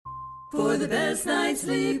For the best night's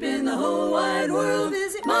sleep in the whole wide world,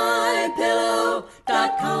 visit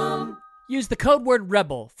MyPillow.com. Use the code word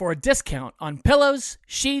REBEL for a discount on pillows,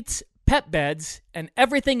 sheets, pet beds, and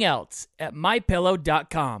everything else at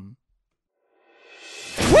MyPillow.com.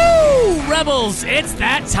 Woo! Rebels, it's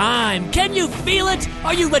that time. Can you feel it?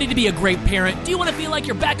 Are you ready to be a great parent? Do you want to feel like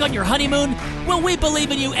you're back on your honeymoon? Well, we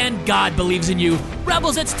believe in you and God believes in you.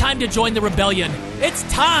 Rebels, it's time to join the rebellion. It's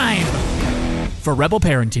time for Rebel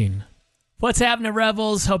Parenting. What's happening,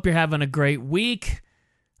 Rebels? Hope you're having a great week.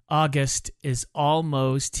 August is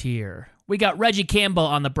almost here. We got Reggie Campbell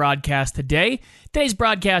on the broadcast today. Today's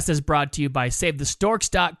broadcast is brought to you by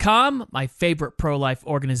SaveTheStorks.com, my favorite pro-life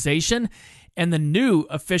organization, and the new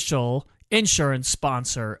official insurance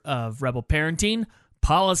sponsor of Rebel Parenting,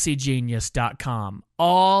 PolicyGenius.com.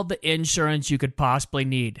 All the insurance you could possibly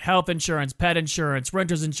need. Health insurance, pet insurance,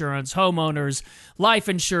 renter's insurance, homeowners, life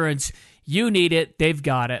insurance. You need it. They've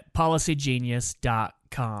got it.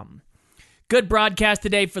 PolicyGenius.com. Good broadcast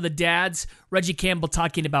today for the dads. Reggie Campbell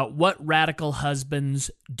talking about what radical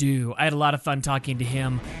husbands do. I had a lot of fun talking to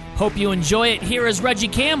him. Hope you enjoy it. Here is Reggie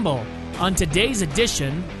Campbell on today's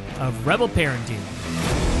edition of Rebel Parenting.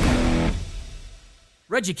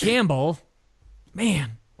 Reggie Campbell,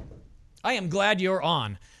 man, I am glad you're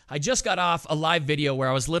on. I just got off a live video where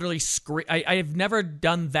I was literally I have never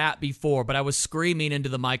done that before, but I was screaming into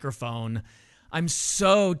the microphone. I'm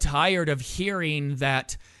so tired of hearing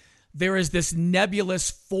that there is this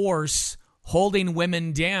nebulous force holding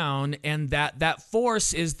women down, and that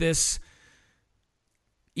force is this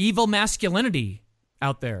evil masculinity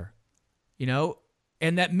out there, you know,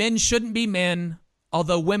 and that men shouldn't be men,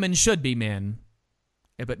 although women should be men,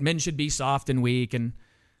 but men should be soft and weak and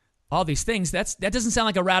all these things. That doesn't sound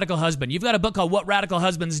like a radical husband. You've got a book called What Radical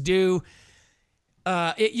Husbands Do.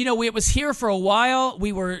 It was here for a while.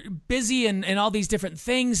 We were busy and all these different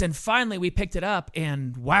things, and finally we picked it up,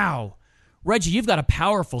 and wow. Reggie, you've got a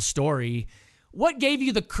powerful story. What gave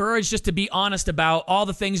you the courage just to be honest about all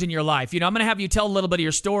the things in your life? You know, I'm going to have you tell a little bit of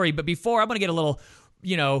your story, but before, I'm going to get a little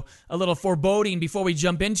foreboding before we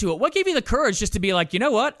jump into it. What gave you the courage just to be like, you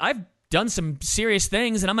know what? I've done some serious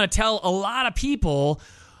things, and I'm going to tell a lot of people,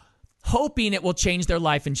 hoping it will change their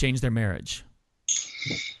life and change their marriage?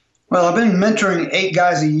 Well, I've been mentoring 8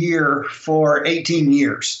 guys a year for 18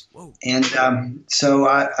 years. Whoa. And so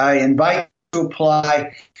I invite you to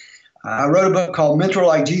apply. I wrote a book called Mentor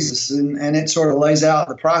Like Jesus, and it sort of lays out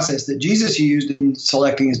the process that Jesus used in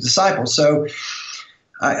selecting his disciples. So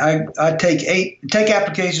I take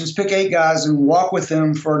applications, pick 8 guys, and walk with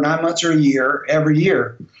them for 9 months or a year every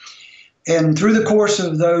year. And through the course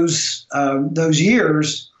of those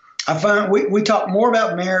years, I found we talk more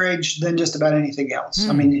about marriage than just about anything else.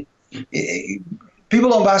 I mean,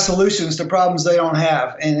 people don't buy solutions to problems they don't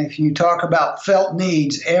have. And if you talk about felt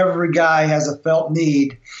needs, every guy has a felt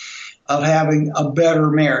need of having a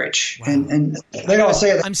better marriage. Wow. And they don't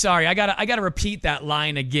say that. I'm sorry. I gotta repeat that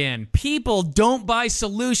line again. People don't buy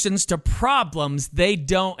solutions to problems they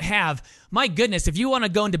don't have. My goodness, if you want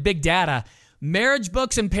to go into big data, marriage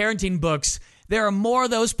books and parenting books, there are more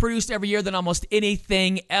of those produced every year than almost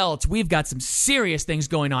anything else. We've got some serious things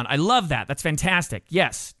going on. I love that. That's fantastic.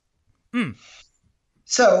 Yes.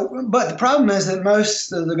 So, but the problem is that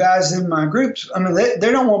most of the guys in my groups, I mean, they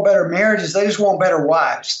don't want better marriages. They just want better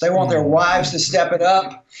wives. They want their wives to step it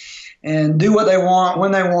up and do what they want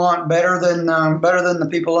when they want, better than the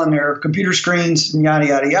people on their computer screens and yada,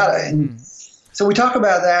 yada, yada. And so we talk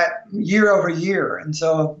about that year over year. And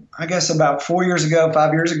so I guess about 5 years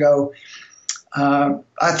ago,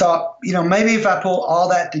 I thought, maybe if I pull all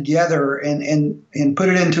that together and put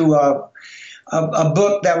it into a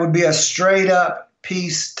book that would be a straight up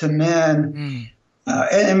piece to men,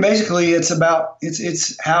 and basically it's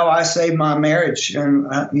how I saved my marriage and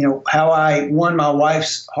how I won my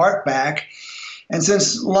wife's heart back. And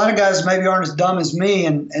since a lot of guys maybe aren't as dumb as me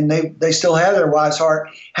and they still have their wife's heart,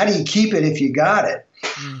 how do you keep it if you got it?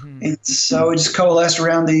 And so it just coalesced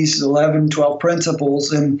around these 11, 12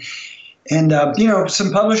 principles. And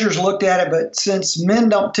some publishers looked at it, but since men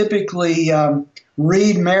don't typically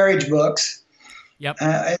read marriage books,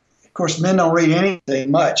 of course, men don't read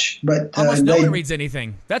anything much. But almost no one reads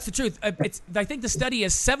anything. That's the truth. I think the study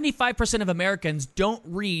is 75% of Americans don't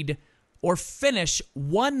read or finish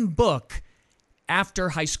one book after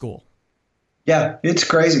high school. Yeah, it's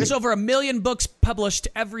crazy. There's over 1 million books published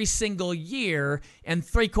every single year, and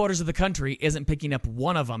 3/4 of the country isn't picking up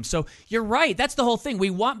one of them. So you're right. That's the whole thing.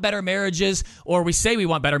 We want better marriages, or we say we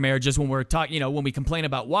want better marriages when we're talking, when we complain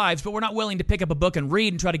about wives, but we're not willing to pick up a book and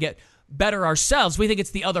read and try to get better ourselves. We think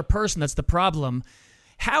it's the other person that's the problem.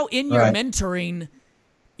 How in your mentoring,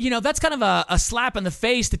 that's kind of a slap in the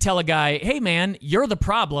face to tell a guy, hey, man, you're the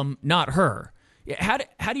problem, not her. How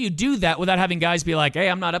do you do that without having guys be like, hey,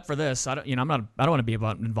 I'm not up for this. I don't want to be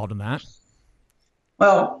involved in that.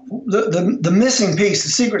 Well, the missing piece, the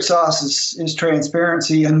secret sauce is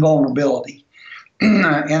transparency and vulnerability. And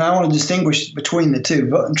I want to distinguish between the two.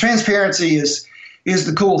 But transparency is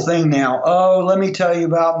the cool thing now. Oh, let me tell you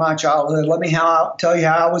about my childhood. Let me tell you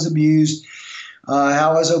how I was abused,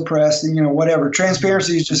 how I was oppressed, and whatever.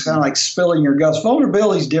 Transparency is just kind of like spilling your guts.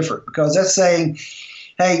 Vulnerability is different because that's saying,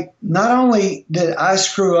 hey, not only did I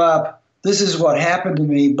screw up, this is what happened to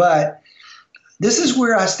me, but this is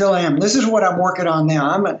where I still am. This is what I'm working on now.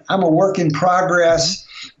 I'm a work in progress,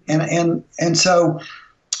 and so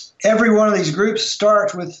every one of these groups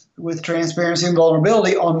starts with transparency and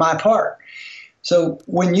vulnerability on my part. So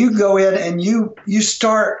when you go in and you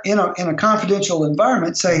start in a confidential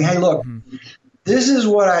environment, saying, "Hey, look, this is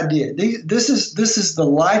what I did. This is the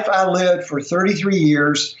life I lived for 33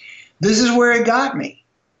 years. This is where it got me."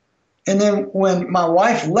 And then when my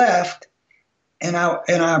wife left, and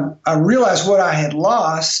I realized what I had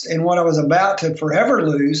lost and what I was about to forever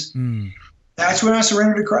lose, that's when I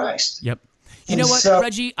surrendered to Christ. Yep. You know what,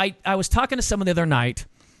 Reggie? I was talking to someone the other night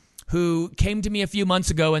who came to me a few months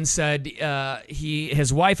ago and said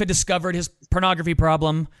his wife had discovered his pornography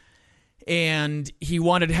problem, and he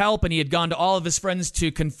wanted help, and he had gone to all of his friends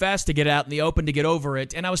to confess, to get out in the open, to get over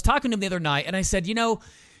it. And I was talking to him the other night, and I said,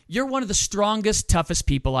 you're one of the strongest, toughest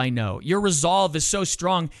people I know. Your resolve is so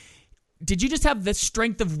strong. Did you just have the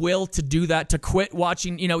strength of will to do that, to quit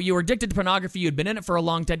watching? You were addicted to pornography. You had been in it for a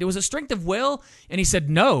long time. It was a strength of will? And he said,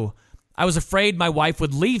 no, I was afraid my wife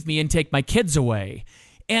would leave me and take my kids away.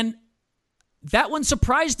 And that one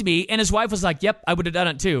surprised me. And his wife was like, yep, I would have done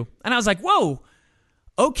it too. And I was like, whoa,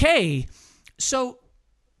 okay. So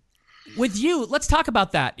with you, let's talk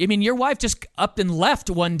about that. I mean, your wife just up and left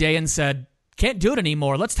one day and said, can't do it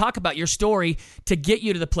anymore. Let's talk about your story to get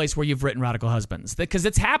you to the place where you've written Radical Husbands, because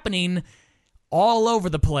it's happening all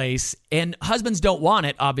over the place, and husbands don't want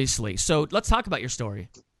it, obviously. So let's talk about your story.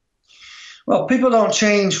 Well, people don't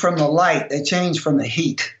change from the light. They change from the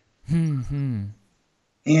heat. Mm-hmm.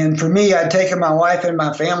 And for me, I'd taken my wife and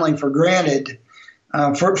my family for granted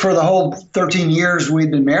for the whole 13 years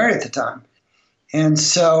we'd been married at the time. And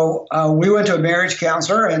so we went to a marriage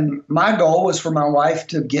counselor, and my goal was for my wife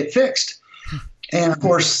to get fixed. And of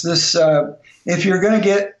course, this if you're going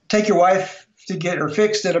to take your wife to get her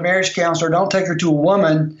fixed at a marriage counselor, don't take her to a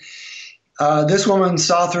woman. This woman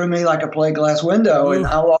saw through me like a plate glass window, and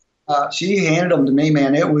she handed them to me.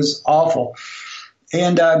 Man, it was awful.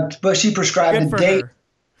 And but she prescribed a date. Her.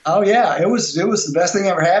 Oh yeah, it was the best thing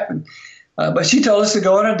ever happened. But she told us to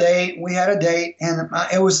go on a date. We had a date, and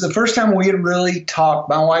it was the first time we had really talked.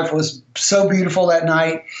 My wife was so beautiful that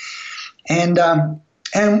night, and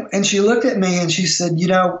she looked at me and she said,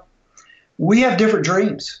 we have different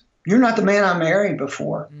dreams. You're not the man I married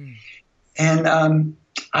before. And I'm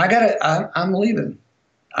leaving.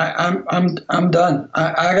 I'm done.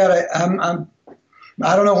 I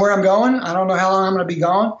don't know where I'm going. I don't know how long I'm going to be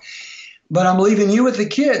gone, but I'm leaving you with the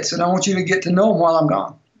kids, and I want you to get to know them while I'm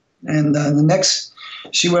gone. And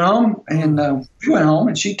she went home, and we went home,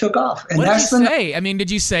 and she took off. And what did you say? I mean, did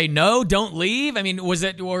you say, no, don't leave? I mean, was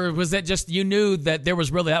it just you knew that that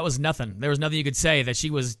was nothing? There was nothing you could say that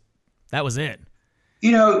that was it?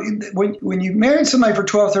 When you married somebody for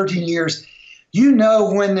 12, 13 years, you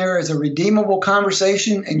know when there is a redeemable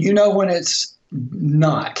conversation, and you know when it's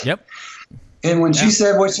not. Yep. And when she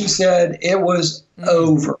said what she said, it was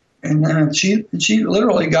over. And then she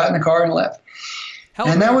literally got in the car and left. How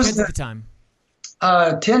old were your kids at the time?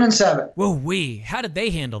 10 and 7. Whoa, how did they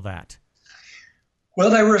handle that? Well,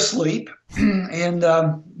 they were asleep, and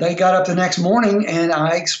they got up the next morning, and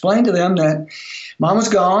I explained to them that Mom was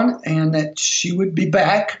gone and that she would be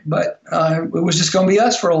back, but it was just going to be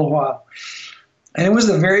us for a little while. And it was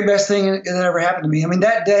the very best thing that ever happened to me. I mean,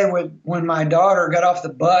 that day when my daughter got off the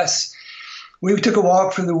bus, we took a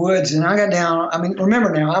walk through the woods, and I got down. I mean,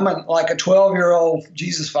 remember now, I'm like a 12-year-old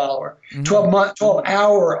Jesus follower,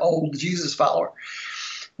 12-hour-old Jesus follower.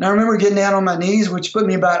 And I remember getting down on my knees, which put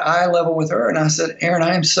me about eye level with her. And I said, Erin,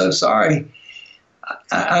 I am so sorry.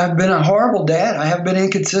 I've been a horrible dad. I have been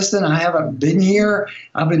inconsistent. I haven't been here.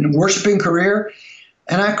 I've been worshiping career.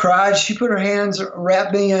 And I cried. She put her hands,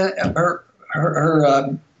 wrapped me,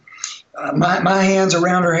 my hands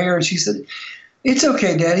around her hair. And she said, it's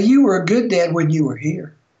okay, Daddy. You were a good dad when you were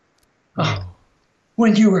here. Oh,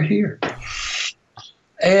 when you were here.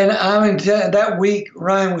 And I mean, that week,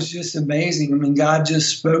 Ryan, was just amazing. I mean, God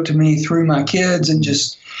just spoke to me through my kids, and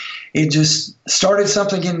it just started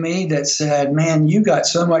something in me that said, man, you got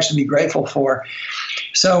so much to be grateful for.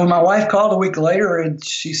 So when my wife called a week later and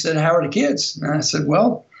she said, "How are the kids?" And I said,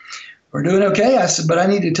 "Well, we're doing okay." I said, "But I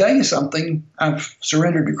need to tell you something. I've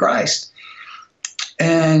surrendered to Christ."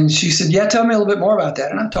 And she said, "Yeah, tell me a little bit more about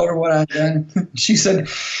that." And I told her what I'd done. She said,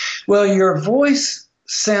 "Well, your voice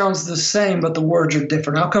sounds the same, but the words are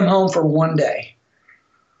different. I'll come home for one day."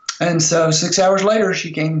 And so 6 hours later,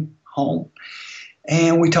 she came home.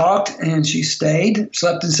 And we talked, and she stayed,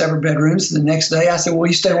 slept in separate bedrooms. The next day, I said, "Well,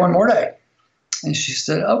 you stay one more day?" And she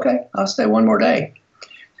said, "Okay, I'll stay one more day."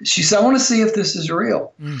 She said, "I want to see if this is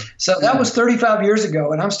real." So that was 35 years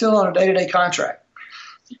ago, and I'm still on a day-to-day contract.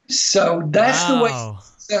 So that's the way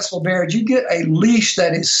successful marriage. You get a leash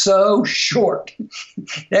that is so short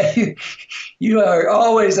that you are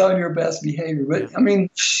always on your best behavior. But I mean,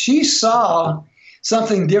 she saw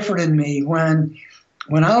something different in me when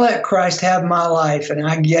I let Christ have my life and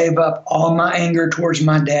I gave up all my anger towards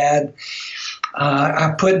my dad.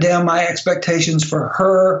 I put down my expectations for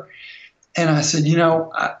her. And I said,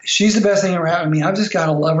 she's the best thing ever happened to me. I've just got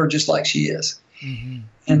to love her just like she is. Mm-hmm.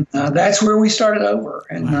 And that's where we started over.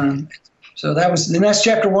 And so that's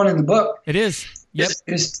chapter 1 in the book. It is. Yep.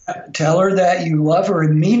 Is tell her that you love her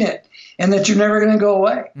and mean it, and that you're never going to go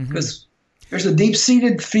away. Because there's a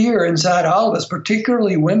deep-seated fear inside all of us,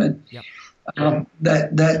 particularly women,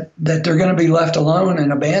 that they're going to be left alone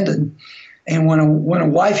and abandoned. And when a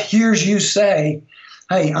wife hears you say,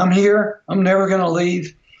 "Hey, I'm here. I'm never going to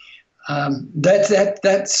leave,"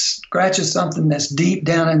 that scratches something that's deep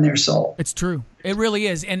down in their soul. It's true. It really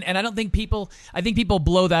is. And I don't think people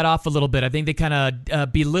blow that off a little bit. I think they kind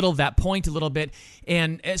of belittle that point a little bit.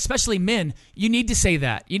 And especially men, you need to say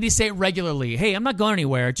that. You need to say it regularly. "Hey, I'm not going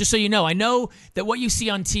anywhere. Just so you know, I know that what you see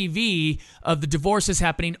on TV of the divorces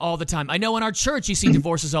happening all the time. I know in our church you see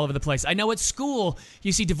divorces all over the place. I know at school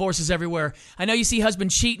you see divorces everywhere. I know you see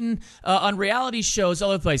husbands cheating on reality shows all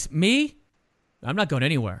over the place. Me, I'm not going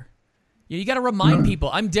anywhere." You got to remind people,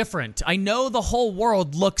 I'm different. I know the whole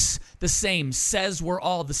world looks the same, says we're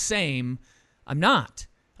all the same. I'm not.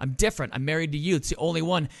 I'm different. I'm married to you. It's the only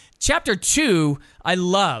one. Chapter 2, I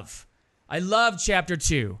love. I love chapter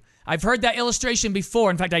 2. I've heard that illustration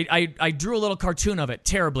before. In fact, I drew a little cartoon of it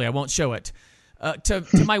terribly. I won't show it. To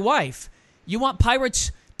my wife, you want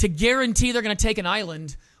pirates to guarantee they're going to take an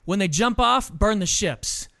island. When they jump off, burn the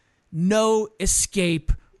ships. No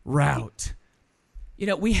escape route.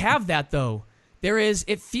 We have that, though.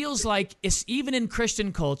 It feels like it's even in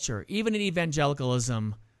Christian culture, even in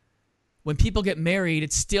evangelicalism, when people get married,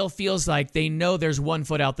 it still feels like they know there's one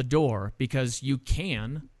foot out the door because you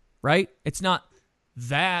can, right? It's not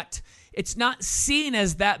seen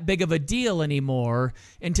as that big of a deal anymore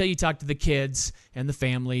until you talk to the kids and the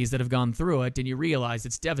families that have gone through it and you realize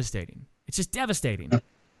it's devastating. It's just devastating.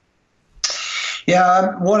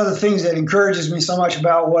 Yeah, one of the things that encourages me so much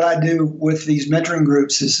about what I do with these mentoring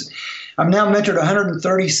groups is I've now mentored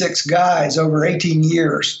 136 guys over 18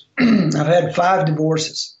 years. I've had 5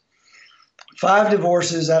 divorces. 5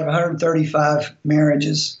 divorces out of 135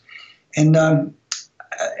 marriages. And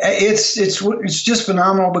it's just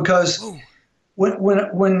phenomenal because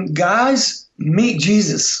when guys meet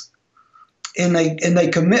Jesus and they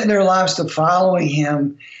commit their lives to following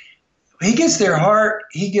him, he gets their heart,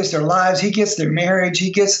 he gets their lives, he gets their marriage,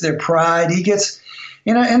 he gets their pride, he gets,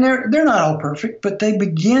 and they're not all perfect, but they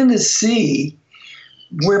begin to see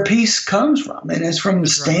where peace comes from, and it's from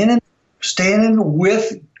standing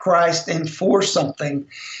with Christ and for something,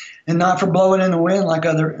 and not for blowing in the wind like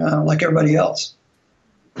everybody else.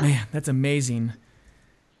 Man, that's amazing,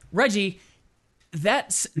 Reggie.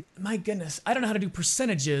 That's, my goodness, I don't know how to do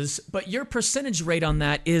percentages, but your percentage rate on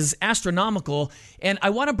that is astronomical. And I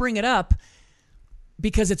want to bring it up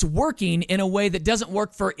because it's working in a way that doesn't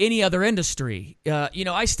work for any other industry.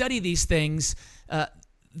 I study these things.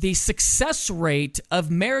 The success rate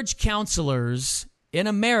of marriage counselors in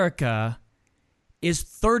America is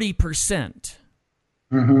 30%.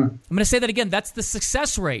 Mm-hmm. I'm going to say that again. That's the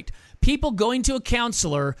success rate. People going to a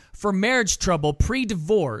counselor for marriage trouble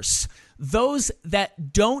pre-divorce. Those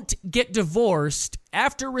that don't get divorced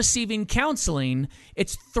after receiving counseling,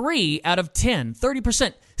 it's 3 out of 10,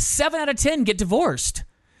 30%. 7 out of 10 get divorced.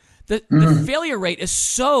 The failure rate is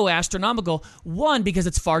so astronomical. One, because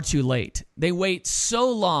it's far too late. They wait so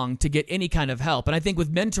long to get any kind of help. And I think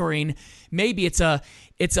with mentoring, maybe it's a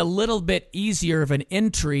little bit easier of an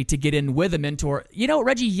entry to get in with a mentor.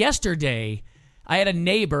 Reggie, yesterday, I had a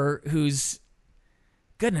neighbor who's,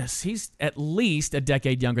 goodness, he's at least a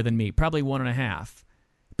decade younger than me, probably 1.5.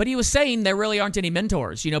 But he was saying there really aren't any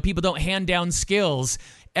mentors. People don't hand down skills.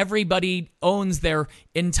 Everybody owns their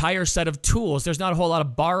entire set of tools. There's not a whole lot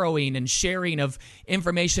of borrowing and sharing of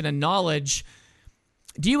information and knowledge.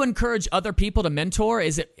 Do you encourage other people to mentor?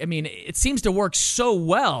 It seems to work so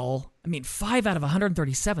well. 5 out of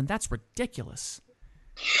 137, that's ridiculous.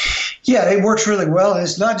 Yeah, it works really well. And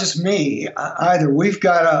it's not just me either. We've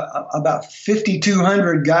got about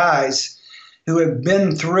 5,200 guys who have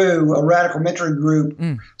been through a radical mentoring group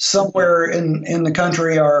somewhere in the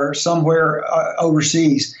country or somewhere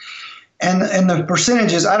overseas. And the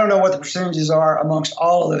percentages, I don't know what the percentages are amongst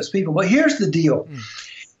all of those people, but here's the deal.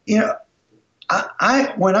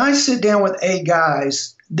 When I sit down with 8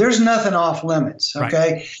 guys, there's nothing off limits,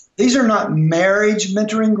 okay? Right. These are not marriage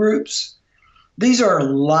mentoring groups. These are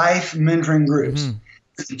life mentoring groups.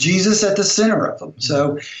 Jesus at the center of them.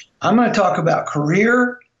 So I'm going to talk about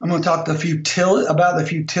career. I'm going to talk about the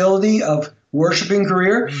futility of worshiping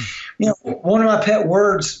career. One of my pet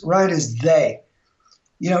words, right, is they.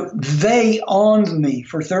 They owned me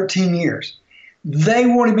for 13 years. They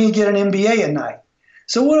wanted me to get an MBA at night.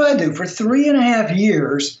 So what do? For 3.5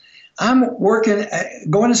 years, I'm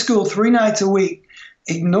going to school 3 nights a week,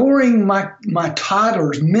 ignoring my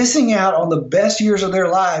toddlers, missing out on the best years of their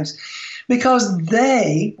lives because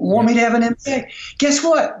they want me to have an MBA. Guess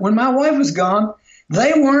what? When my wife was gone,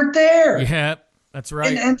 they weren't there. Yeah, that's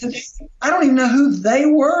right. And today, I don't even know who they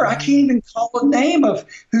were. I can't even call the name of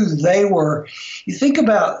who they were. You think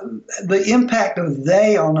about the impact of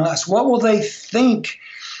they on us. What will they think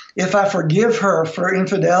if I forgive her for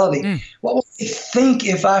infidelity? What will they think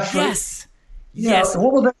if I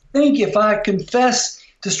what will they think if I confess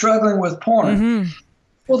to struggling with porn?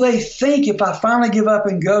 What will they think if I finally give up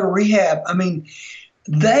and go to rehab?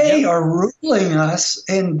 They are ruling us,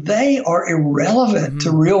 and they are irrelevant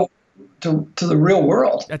to the real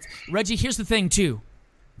world. Reggie, here's the thing too.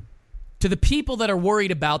 To the people that are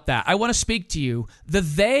worried about that, I want to speak to you.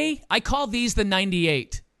 I call these the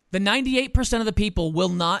 98. The 98% of the people will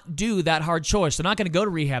not do that hard choice. They're not going to go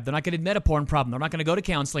to rehab. They're not going to admit a porn problem. They're not going to go to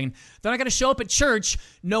counseling. They're not going to show up at church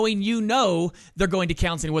knowing they're going to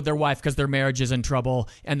counseling with their wife because their marriage is in trouble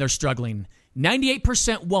and they're struggling.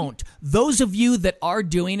 98% won't. Those of you that are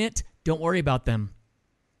doing it, don't worry about them.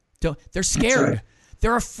 They're scared. Right.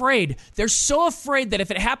 They're afraid. They're so afraid that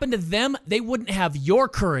if it happened to them, they wouldn't have your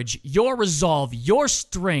courage, your resolve, your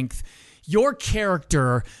strength, your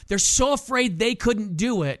character. They're so afraid they couldn't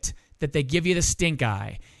do it that they give you the stink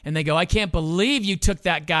eye. And they go, I can't believe you took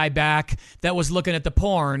that guy back that was looking at the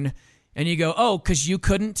porn. And you go, oh, because you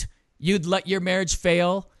couldn't? You'd let your marriage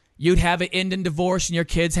fail? You'd have it end in divorce and your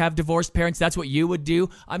kids have divorced parents? That's what you would do?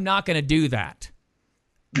 I'm not going to do that.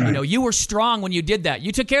 Right. You were strong when you did that.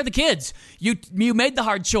 You took care of the kids. You made the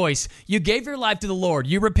hard choice. You gave your life to the Lord.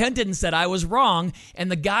 You repented and said, I was wrong. And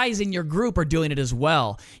the guys in your group are doing it as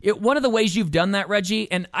well. One of the ways you've done that, Reggie,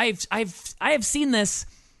 and I have seen this,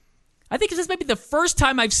 I think this may be the first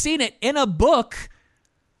time I've seen it in a book,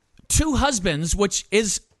 Two Husbands, which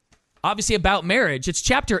is obviously about marriage. It's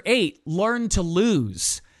chapter 8, Learn to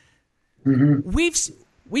Lose.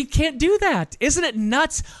 We can't do that. Isn't it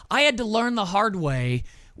nuts? I had to learn the hard way.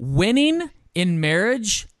 Winning in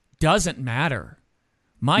marriage doesn't matter.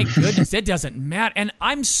 My goodness, it doesn't matter. And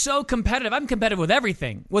I'm so competitive. I'm competitive with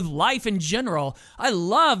everything, with life in general. I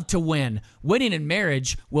love to win. Winning in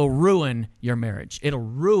marriage will ruin your marriage. It'll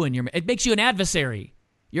ruin your marriage. It makes you an adversary.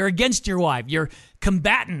 You're against your wife. You're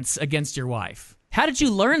combatants against your wife. How did you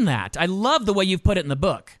learn that? I love the way you've put it in the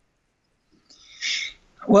book.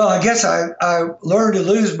 Well, I guess I learned to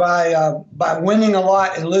lose by winning a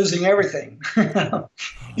lot and losing everything.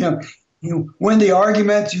 You win the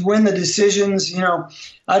arguments, you win the decisions.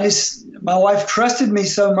 My wife trusted me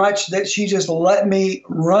so much that she just let me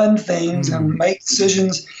run things and make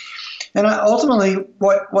decisions. And ultimately,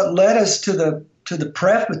 what led us to the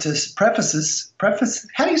prefaces.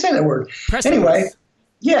 How do you say that word? Precipice. Anyway,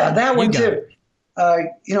 yeah, that one too.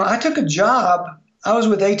 I took a job. I was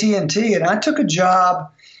with AT&T, and I took a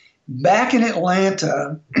job back in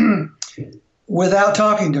Atlanta without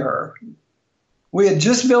talking to her. We had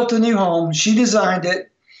just built a new home. She designed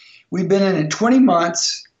it. We'd been in it 20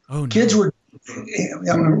 months. Oh, no. Kids were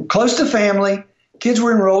close to family. Kids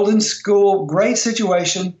were enrolled in school. Great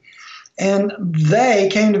situation. And they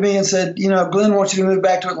came to me and said, Glenn wants you to move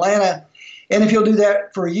back to Atlanta. And if you'll do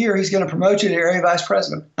that for a year, he's going to promote you to area vice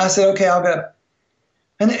president. I said, okay, I'll go.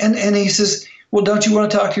 And he says, well, don't you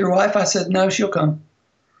want to talk to your wife? I said, no, she'll come.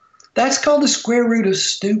 That's called the square root of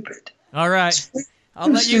stupid. All right. I'll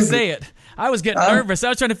let you say it. I was getting nervous. I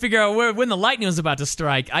was trying to figure out when the lightning was about to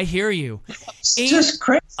strike. I hear you. It's just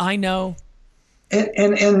crazy. I know.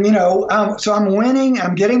 And so I'm winning.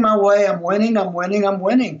 I'm getting my way. I'm winning.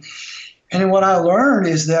 And what I learned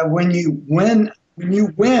is that when you win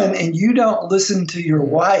and you don't listen to your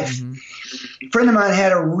wife, A friend of mine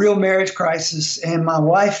had a real marriage crisis, and my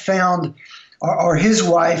wife found, or his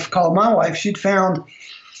wife called my wife. She'd found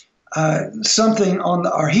something on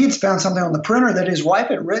the, or he had found something on the printer that his wife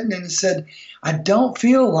had written, and it said, "I don't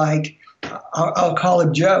feel like," I'll call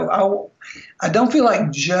him Joe. I don't feel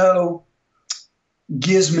like Joe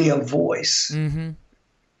gives me a voice. Mm-hmm.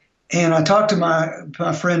 And I talked to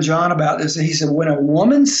my friend John about this, and he said, when a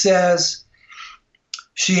woman says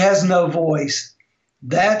she has no voice,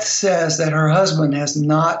 that says that her husband has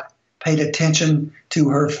not paid attention to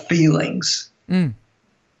her feelings. Mm.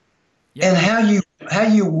 Yeah. And how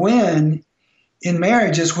you win in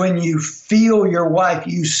marriage is when you feel your wife,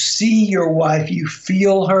 you see your wife, you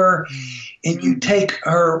feel her, and you take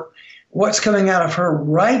her, what's coming out of her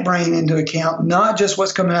right brain into account, not just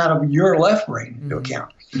what's coming out of your left brain into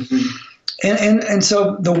account. And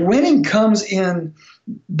so the winning comes in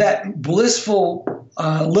that blissful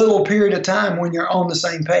little period of time when you're on the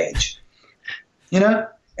same page, and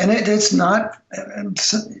it's not, I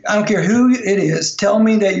don't care who it is, tell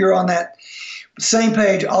me that you're on that same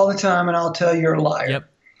page all the time and I'll tell you're a liar. Yep.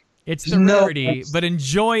 It's the rarity, but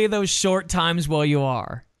enjoy those short times while you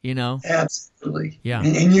are, Absolutely. Yeah.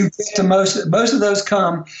 And you get to most of those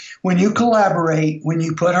come when you collaborate, when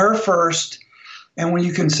you put her first, and when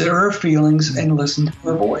you consider her feelings and listen to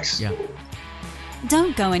her voice. Yeah.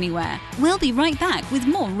 Don't go anywhere. We'll be right back with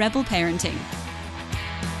more Rebel Parenting.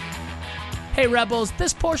 Hey Rebels,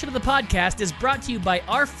 this portion of the podcast is brought to you by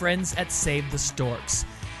our friends at Save the Storks.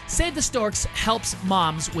 Save the Storks helps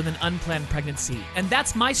moms with an unplanned pregnancy, and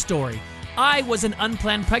that's my story. I was an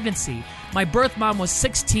unplanned pregnancy. My birth mom was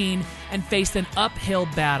 16 and faced an uphill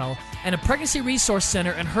battle, and a pregnancy resource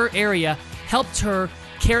center in her area helped her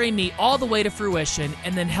carry me all the way to fruition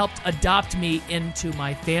and then helped adopt me into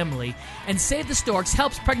my family. And Save the Storks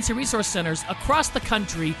helps pregnancy resource centers across the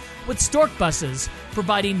country with stork buses,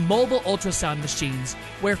 providing mobile ultrasound machines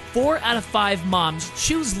where 4 out of 5 moms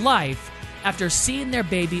choose life after seeing their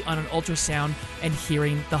baby on an ultrasound and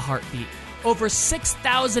hearing the heartbeat. Over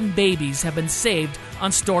 6,000 babies have been saved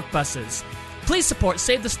on stork buses. Please support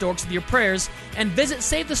Save the Storks with your prayers and visit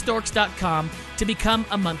SaveTheStorks.com to become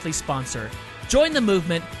a monthly sponsor. Join the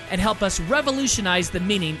movement and help us revolutionize the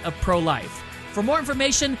meaning of pro-life. For more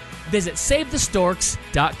information, visit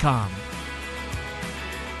SaveTheStorks.com.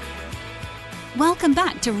 Welcome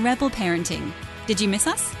back to Rebel Parenting. Did you miss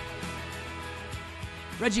us?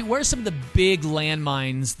 Reggie, what are some of the big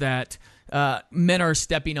landmines that men are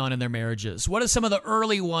stepping on in their marriages? What are some of the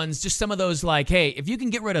early ones, just some of those like, hey, if you can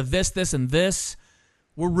get rid of this, this, and this,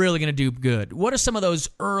 we're really going to do good? What are some of those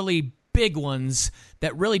early big ones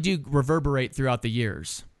that really do reverberate throughout the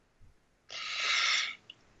years?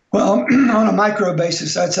 Well, on a micro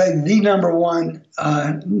basis, I'd say the number one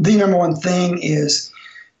thing is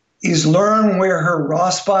learn where her raw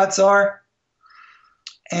spots are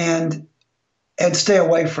and stay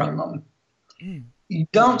away from them. Mm. You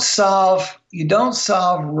don't solve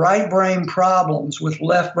right brain problems with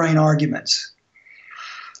left brain arguments.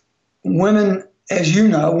 Women, as you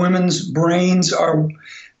know, women's brains are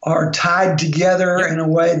tied together in a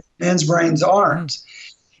way that men's brains aren't.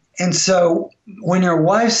 And so when your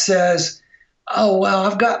wife says, "Oh, well,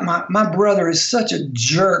 I've got my brother is such a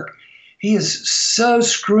jerk. He is so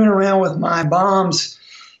screwing around with my mom's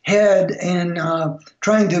head and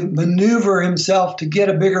trying to maneuver himself to get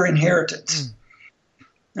a bigger inheritance."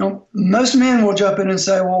 Most men will jump in and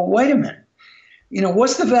say, "Well, wait a minute.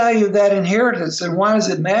 What's the value of that inheritance and why does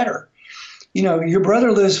it matter? Your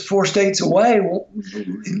brother lives 4 states away. Well,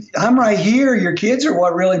 I'm right here. Your kids are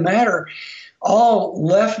what really matter." All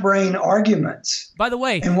left brain arguments. By the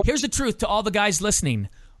way, here's the truth to all the guys listening.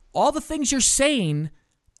 All the things you're saying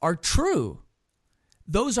are true.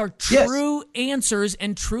 Those are true answers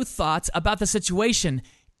and true thoughts about the situation.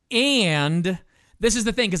 And this is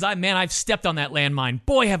the thing, because I've stepped on that landmine.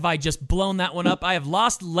 Boy, have I just blown that one up. I have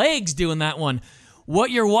lost legs doing that one.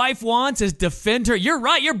 What your wife wants is defend her. You're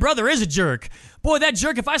right, your brother is a jerk. Boy, that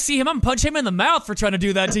jerk, if I see him, I'm going to punch him in the mouth for trying to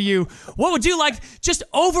do that to you. What would you like? Just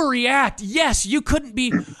overreact. Yes, you couldn't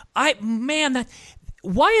be.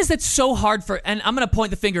 Why is it so hard and I'm going to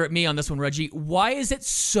point the finger at me on this one, Reggie. Why is it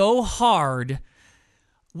so hard?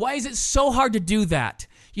 Why is it so hard to do that?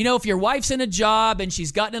 If your wife's in a job and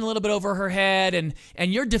she's gotten in a little bit over her head and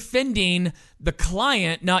you're defending the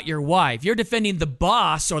client, not your wife. You're defending the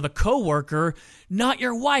boss or the coworker, not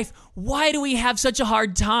your wife. Why do we have such a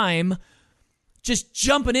hard time just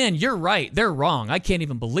jumping in? You're right. They're wrong. I can't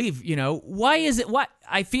even believe, why is it? What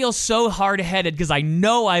I feel so hard-headed because I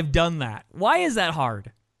know I've done that. Why is that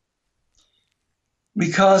hard?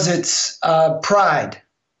 Because it's pride,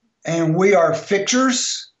 and we are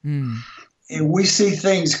fixers. we see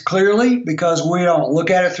things clearly because we don't look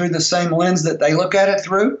at it through the same lens that they look at it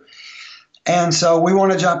through. And so we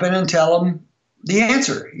want to jump in and tell them the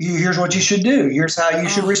answer. Here's what you should do. Here's how you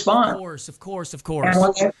should respond. Of course. And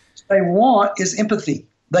what they want is empathy.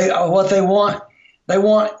 What they want,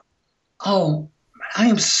 oh, I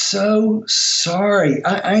am so sorry.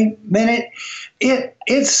 Man,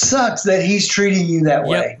 it sucks that he's treating you that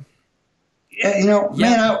way. Yep.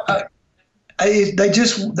 Man, they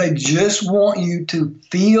just want you to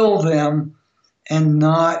feel them and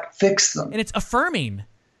not fix them. And it's affirming.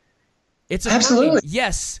 It's affirming. Absolutely.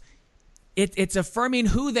 Yes. It's affirming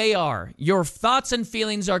who they are. Your thoughts and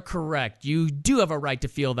feelings are correct. You do have a right to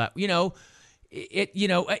feel that.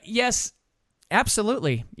 Yes,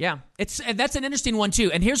 absolutely. Yeah. That's an interesting one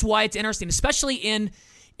too. And here's why it's interesting, especially in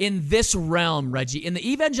this realm, Reggie, in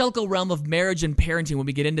the evangelical realm of marriage and parenting. When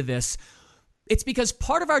we get into this, it's because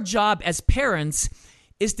part of our job as parents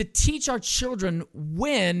is to teach our children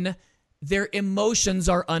when their emotions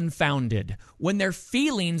are unfounded, when their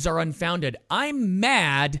feelings are unfounded. I'm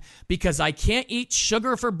mad because I can't eat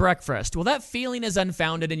sugar for breakfast. Well, that feeling is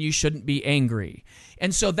unfounded and you shouldn't be angry.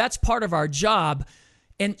 And so that's part of our job.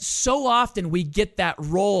 And so often we get that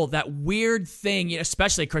role, that weird thing,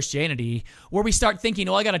 especially Christianity, where we start thinking,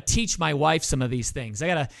 I got to teach my wife some of these things. I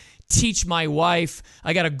got to teach my wife.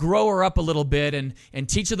 I got to grow her up a little bit and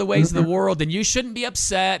teach her the ways of the world. And you shouldn't be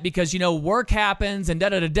upset because, work happens and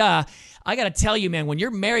da-da-da-da. I got to tell you, man, when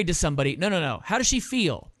you're married to somebody, no. How does she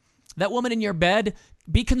feel? That woman in your bed,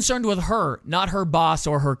 be concerned with her, not her boss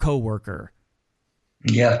or her coworker.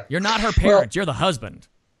 Yeah. You're not her parent. You're the husband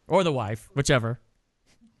or the wife, whichever.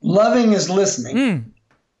 Loving is listening.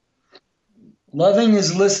 Loving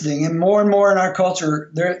is listening. And more in our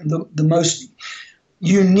culture, the most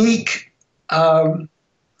unique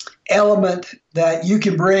element that you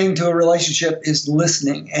can bring to a relationship is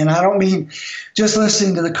listening. And I don't mean just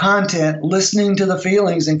listening to the content, listening to the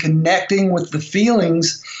feelings and connecting with the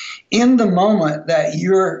feelings in the moment that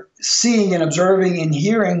you're seeing and observing and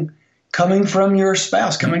hearing coming from your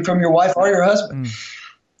spouse, coming from your wife or your husband.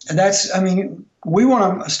 And we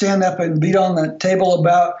want to stand up and beat on the table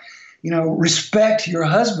about, respect your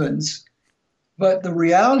husbands. But the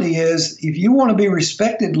reality is, if you want to be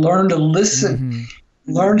respected, learn to listen,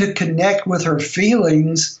 learn to connect with her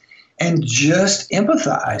feelings, and just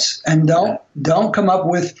empathize. And don't come up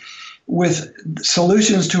with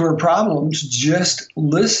solutions to her problems. Just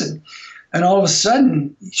listen. And all of a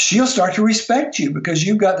sudden, she'll start to respect you because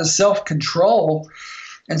you've got the self-control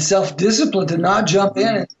and self-discipline to not jump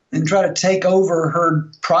in and try to take over her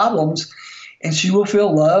problems. And she will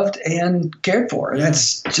feel loved and cared for. And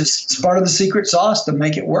that's just part of the secret sauce to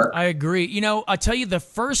make it work. I agree. I'll tell you, the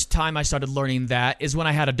first time I started learning that is when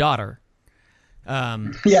I had a daughter.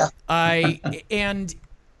 And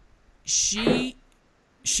she's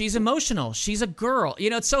emotional. She's a girl.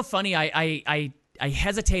 It's so funny. I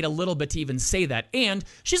hesitate a little bit to even say that. And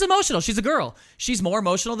she's emotional. She's a girl. She's more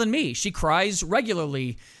emotional than me. She cries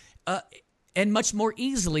regularly and much more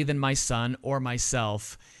easily than my son or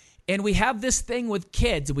myself. And we have this thing with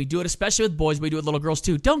kids, and we do it especially with boys, we do it with little girls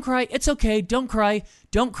too. Don't cry. It's okay. Don't cry.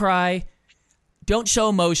 Don't cry. Don't show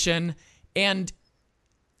emotion. And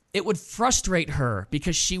it would frustrate her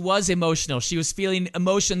because she was emotional. She was feeling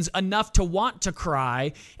emotions enough to want to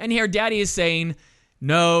cry. And here Daddy is saying,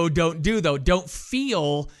 no, don't do though. Don't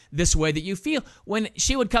feel this way that you feel. When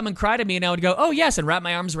she would come and cry to me and I would go, oh yes, and wrap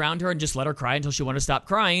my arms around her and just let her cry until she wanted to stop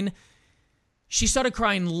crying. She started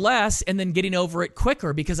crying less and then getting over it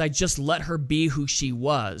quicker because I just let her be who she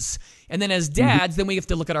was. And then as dads, then we have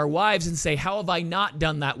to look at our wives and say, how have I not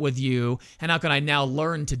done that with you? And how can I now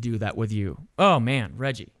learn to do that with you? Oh man,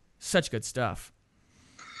 Reggie, such good stuff.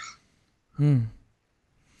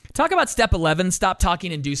 Talk about step 11, stop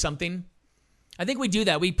talking and do something. I think we do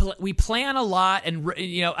that. We plan a lot, and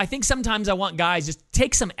I think sometimes I want guys just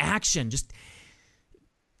take some action. Just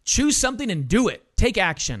choose something and do it. Take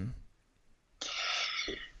action.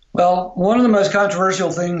 Well, one of the most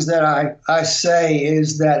controversial things that I say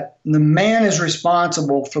is that the man is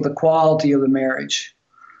responsible for the quality of the marriage.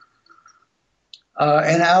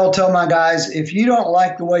 And I will tell my guys, if you don't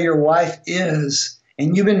like the way your wife is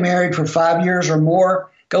and you've been married for 5 years or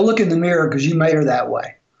more, go look in the mirror because you made her that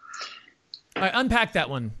way. All right, unpack that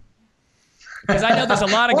one. Because I know there's a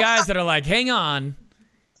lot of guys that are like, hang on,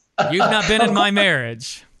 you've not been in my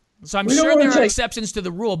marriage. So I'm sure there are exceptions to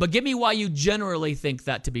the rule, but give me why you generally think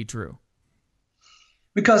that to be true.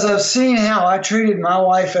 Because I've seen how I treated my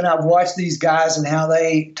wife, and I've watched these guys and how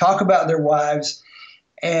they talk about their wives.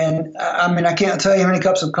 And I can't tell you how many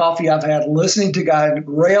cups of coffee I've had listening to guys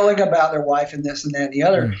railing about their wife and this and that and the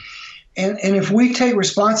other. And if we take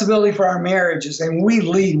responsibility for our marriages and we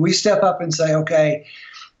lead, we step up and say, okay,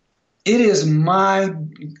 it is my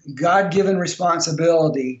God-given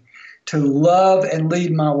responsibility to love and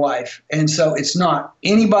lead my wife. And so it's not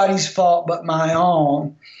anybody's fault but my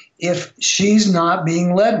own if she's not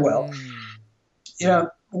being led well. You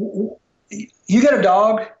know, you got a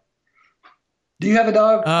dog? Do you have a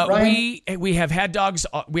dog, Ryan? We have had dogs.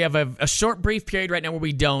 We have a short, brief period right now where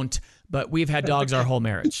we don't, but we've had dogs our whole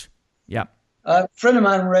marriage. Yeah. A friend of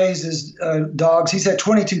mine raises dogs. He's had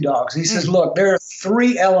 22 dogs. He says, look, there are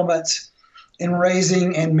 3 elements in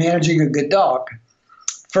raising and managing a good dog.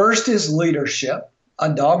 First is leadership.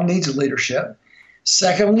 A dog needs leadership.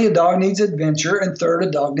 Secondly, a dog needs adventure. And third,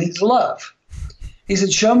 a dog needs love. He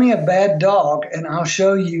said, show me a bad dog, and I'll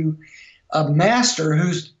show you a master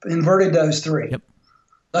who's inverted those 3. Yep.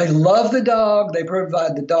 They love the dog. They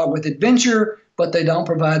provide the dog with adventure, but they don't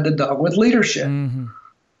provide the dog with leadership. Mm-hmm.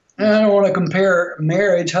 And I don't want to compare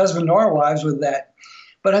marriage, husband or wives, with that.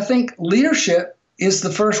 But I think leadership is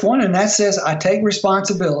the first one, and that says I take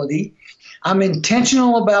responsibility. I'm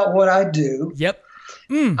intentional about what I do. Yep.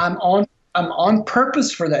 I'm on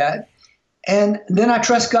purpose for that, and then I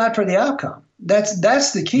trust God for the outcome.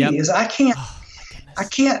 That's the key. Yep. Is I can't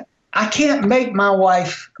make my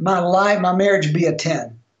wife, my marriage be a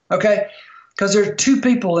 10. Okay, because there are 2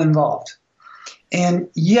 people involved. And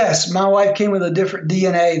yes, my wife came with a different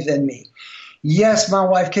DNA than me. Yes, my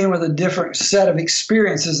wife came with a different set of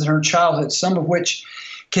experiences in her childhood, some of which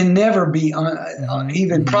can never be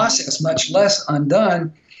even processed, much less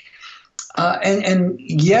undone. And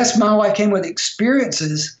yes, my wife came with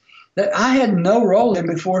experiences that I had no role in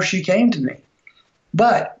before she came to me.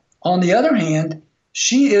 But on the other hand,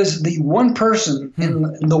 she is the one person in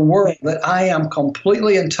the world that I am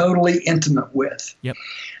completely and totally intimate with. Yep.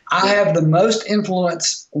 I have the most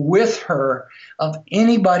influence with her of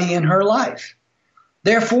anybody in her life.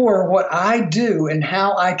 Therefore, what I do and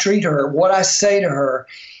how I treat her, what I say to her,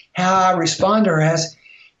 how I respond to her has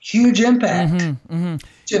huge impact. Mm-hmm,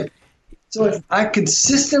 mm-hmm. So if I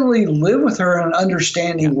consistently live with her in an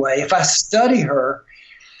understanding way, if I study her,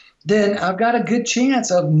 then I've got a good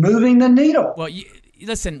chance of moving the needle. Well,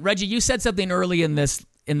 listen, Reggie, you said something early in this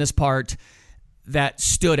part that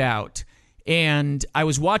stood out. And I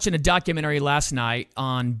was watching a documentary last night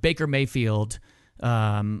on Baker Mayfield,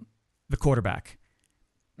 the quarterback.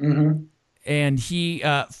 Mm-hmm. And he,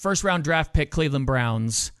 first-round draft pick, Cleveland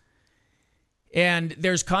Browns. And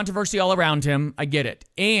there's controversy all around him. I get it.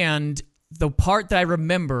 And the part that I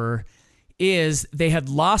remember is they had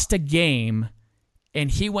lost a game, and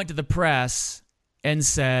he went to the press and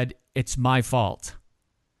said, "It's my fault."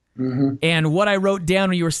 Mm-hmm. And what I wrote down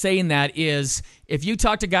when you were saying that is, if you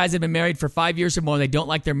talk to guys that have been married for 5 years or more and they don't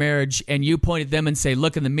like their marriage, and you point at them and say,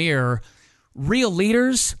 look in the mirror, real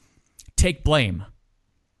leaders take blame.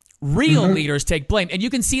 Real leaders take blame. And you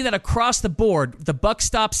can see that across the board. The buck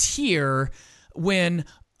stops here when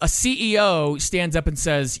a CEO stands up and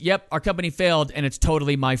says, yep, our company failed and it's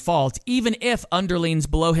totally my fault, even if underlings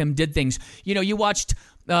below him did things. You know, you watched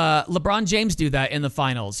LeBron James do that in the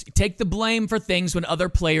finals. Take the blame for things when other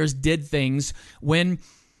players did things when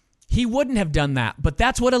he wouldn't have done that. But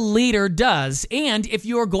that's what a leader does. And if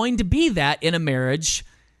you are going to be that in a marriage,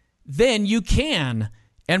 then you can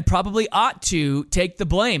and probably ought to take the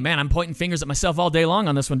blame. Man, I'm pointing fingers at myself all day long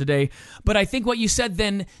on this one today. But I think what you said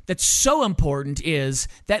then that's so important is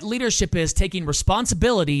that leadership is taking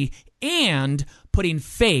responsibility and putting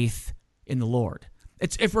faith in the Lord.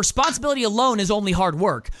 If responsibility alone is only hard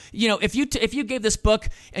work, you know, if you gave this book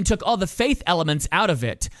and took all the faith elements out of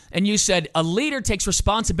it, and you said a leader takes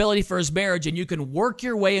responsibility for his marriage and you can work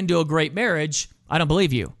your way into a great marriage, I don't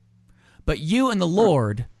believe you. But you and the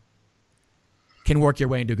Lord can work your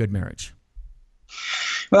way into a good marriage.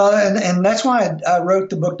 Well, and that's why I wrote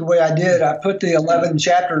the book the way I did. I put the 11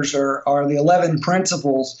 chapters or the 11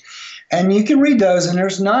 principles. And you can read those, and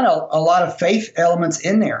there's not a lot of faith elements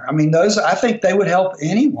in there. I mean, those, I think they would help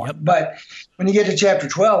anyone. Yep. But when you get to chapter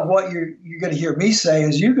 12, what you're going to hear me say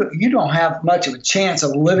is you don't have much of a chance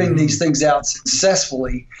of living these things out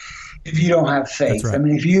successfully if you don't have faith. Right. I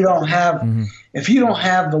mean, if you don't have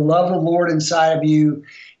the love of the Lord inside of you,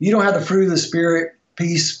 you don't have the fruit of the Spirit,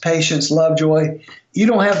 peace, patience, love, joy. You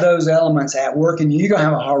don't have those elements at work, and you're going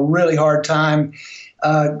to have a really hard time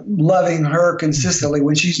loving her consistently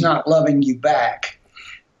when she's not loving you back.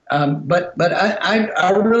 But I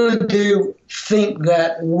really do think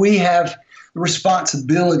that we have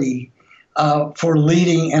responsibility for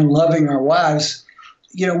leading and loving our wives.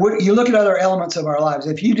 You know, you look at other elements of our lives.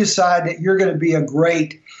 If you decide that you're going to be a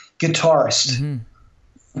great guitarist,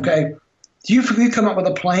 okay, You come up with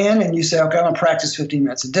a plan and you say, okay, I'm going to practice 15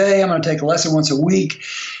 minutes a day. I'm going to take a lesson once a week.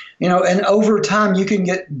 And over time you can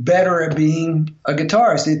get better at being a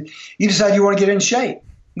guitarist. You decide you want to get in shape.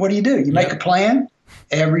 What do? You make a plan.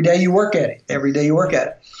 Every day you work at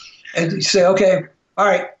it. And you say, okay, all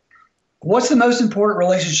right, what's the most important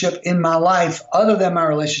relationship in my life other than my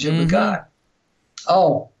relationship with God?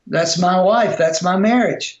 Oh, that's my wife. That's my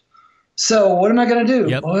marriage. So what am I going to do?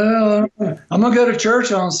 Yep. Well, I'm going to go to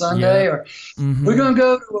church on Sunday, or we're going to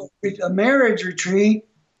go to a marriage retreat.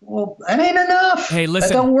 Well, that ain't enough. Hey, listen.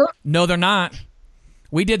 That don't work. No, they're not.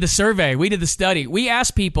 We did the survey. We did the study. We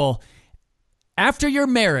asked people, after your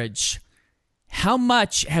marriage, how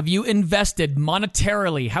much have you invested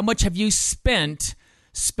monetarily? How much have you spent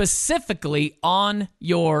specifically on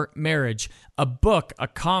your marriage? A book, a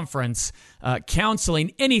conference,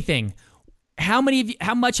 counseling, anything. How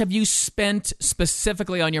much have you spent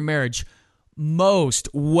specifically on your marriage? Most,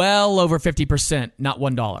 well over 50%, not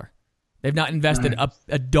 $1. They've not invested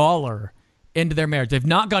a dollar into their marriage. They've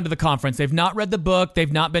not gone to the conference. They've not read the book.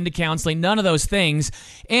 They've not been to counseling. None of those things.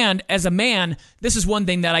 And as a man, this is one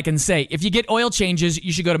thing that I can say. If you get oil changes,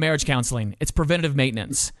 you should go to marriage counseling. It's preventative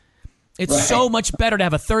maintenance. It's so much better to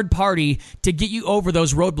have a third party to get you over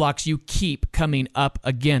those roadblocks you keep coming up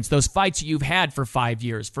against. Those fights you've had for 5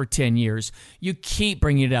 years, for 10 years. You keep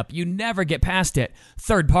bringing it up. You never get past it.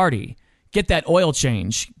 Third party. Get that oil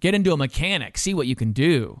change. Get into a mechanic. See what you can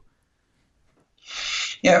do.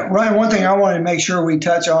 Yeah, Ryan, one thing I wanted to make sure we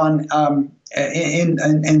touch on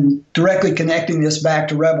in directly connecting this back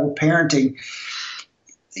to rebel parenting.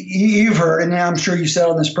 You've heard, and I'm sure you said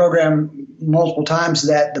on this program multiple times,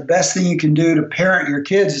 that the best thing you can do to parent your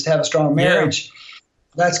kids is to have a strong marriage.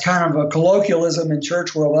 Yeah. That's kind of a colloquialism in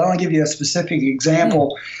church world. I want to give you a specific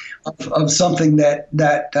example of something that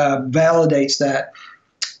validates that.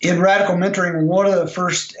 In radical mentoring, one of the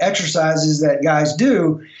first exercises that guys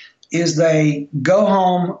do is they go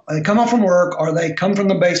home, they come home from work, or they come from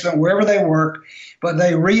the basement, wherever they work, but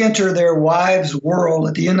they re-enter their wives' world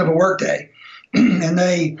at the end of a workday. And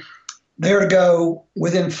they're to go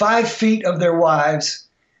within 5 feet of their wives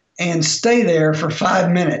and stay there for 5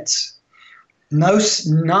 minutes. No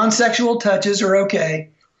non-sexual touches are okay.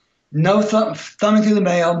 No thumbing through the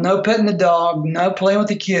mail, no petting the dog, no playing with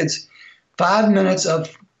the kids. 5 minutes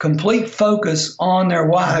of complete focus on their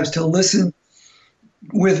wives to listen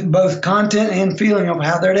with both content and feeling of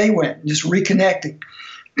how their day went, just reconnecting.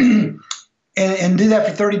 and do that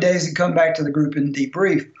for 30 days and come back to the group and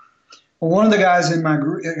debrief. Well, one of the guys in my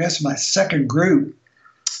group, I guess my second group,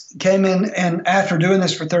 came in, and after doing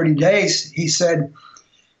this for 30 days, he said,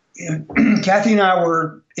 Kathy and I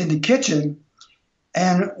were in the kitchen,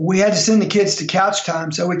 and we had to send the kids to couch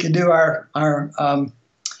time so we could do our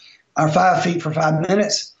 5 feet for 5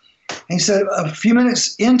 minutes. And he said a few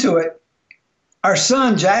minutes into it, our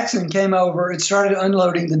son, Jackson, came over and started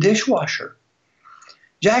unloading the dishwasher.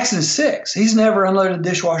 Jackson's 6. He's never unloaded a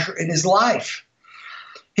dishwasher in his life.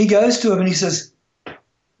 He goes to him and he says,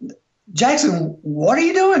 Jackson, what are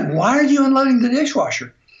you doing? Why are you unloading the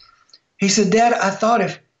dishwasher? He said, Dad, I thought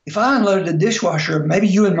if I unloaded the dishwasher, maybe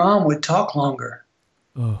you and Mom would talk longer.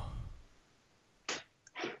 Oh.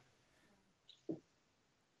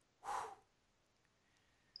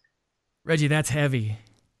 Reggie, that's heavy.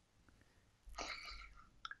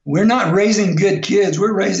 We're not raising good kids.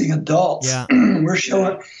 We're raising adults. Yeah.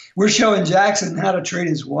 We're showing Jackson how to treat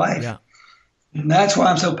his wife. Yeah. And that's why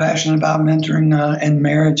I'm so passionate about mentoring and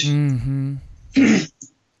marriage. Mm-hmm.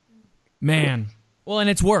 Man. Well, and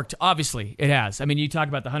it's worked. Obviously, it has. I mean, you talk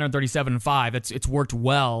about the 137.5. It's worked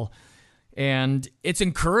well. And it's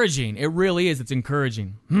encouraging. It really is. It's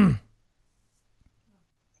encouraging.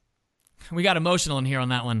 We got emotional in here on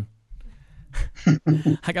that one.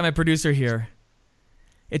 I got my producer here.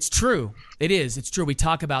 It's true. It is. It's true. We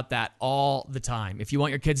talk about that all the time. If you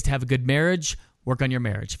want your kids to have a good marriage, work on your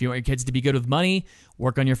marriage. If you want your kids to be good with money,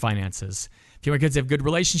 work on your finances. If you want your kids to have good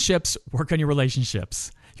relationships, work on your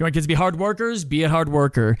relationships. If you want kids to be hard workers, be a hard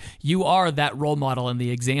worker. You are that role model and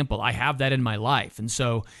the example. I have that in my life. And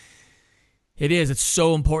so it's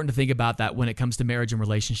so important to think about that when it comes to marriage and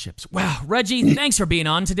relationships. Wow. Reggie, thanks for being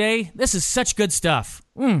on today. This is such good stuff.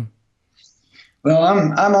 Well,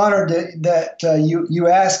 I'm honored that you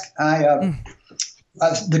asked.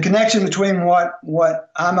 The connection between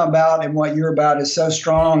what I'm about and what you're about is so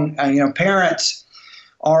strong. Parents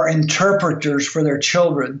are interpreters for their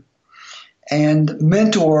children, and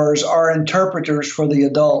mentors are interpreters for the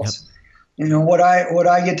adults. Yep. What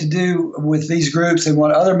I get to do with these groups, and what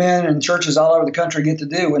other men and churches all over the country get to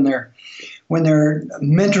do when they're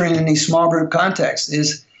mentoring in these small group contexts,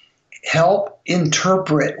 is help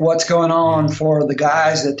interpret what's going on for the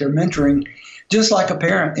guys that they're mentoring, just like a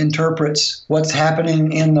parent interprets what's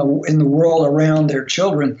happening in the world around their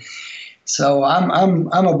children. So I'm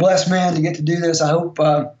a blessed man to get to do this. I hope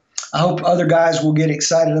other guys will get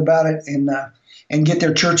excited about it and get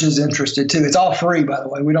their churches interested too. It's all free, by the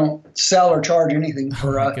way. We don't sell or charge anything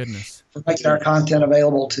for making our content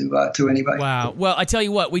available to anybody. Wow. Well, I tell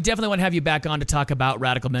you what, we definitely want to have you back on to talk about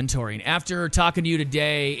radical mentoring. After talking to you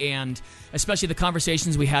today, and especially the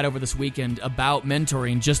conversations we had over this weekend about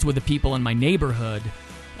mentoring just with the people in my neighborhood,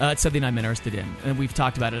 it's something I'm interested in, and we've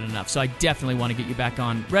talked about it enough. So I definitely want to get you back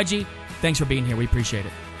on. Reggie, thanks for being here. We appreciate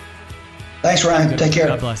it. Thanks, Ryan. Take care.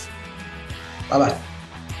 God bless. Bye-bye.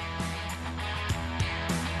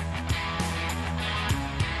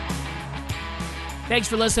 Thanks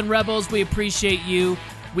for listening, Rebels. We appreciate you.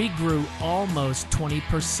 We grew almost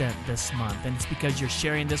 20% this month, and it's because you're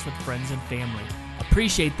sharing this with friends and family.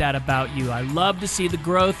 Appreciate that about you. I love to see the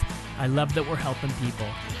growth. I love that we're helping people.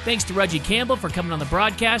 Thanks to Reggie Campbell for coming on the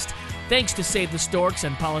broadcast. Thanks to Save the Storks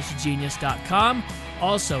and PolishedGenius.com.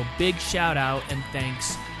 Also, big shout out and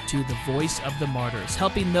thanks to the Voice of the Martyrs,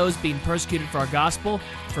 helping those being persecuted for our gospel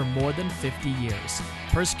for more than 50 years.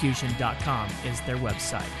 Persecution.com is their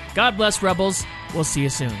website. God bless, Rebels. We'll see you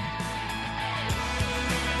soon.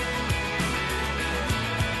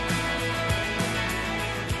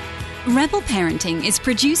 Rebel Parenting is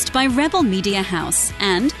produced by Rebel Media House,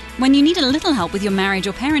 and when you need a little help with your marriage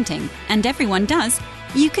or parenting, and everyone does,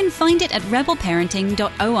 you can find it at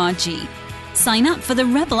rebelparenting.org. Sign up for the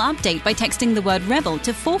Rebel Update by texting the word REBEL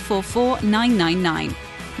to 444999.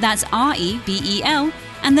 That's REBEL,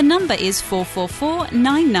 and the number is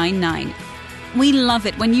 444999. We love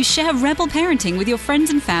it when you share Rebel Parenting with your friends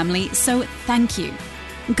and family, so thank you.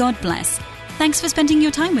 God bless. Thanks for spending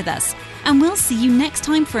your time with us, and we'll see you next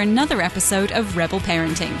time for another episode of Rebel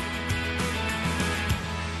Parenting.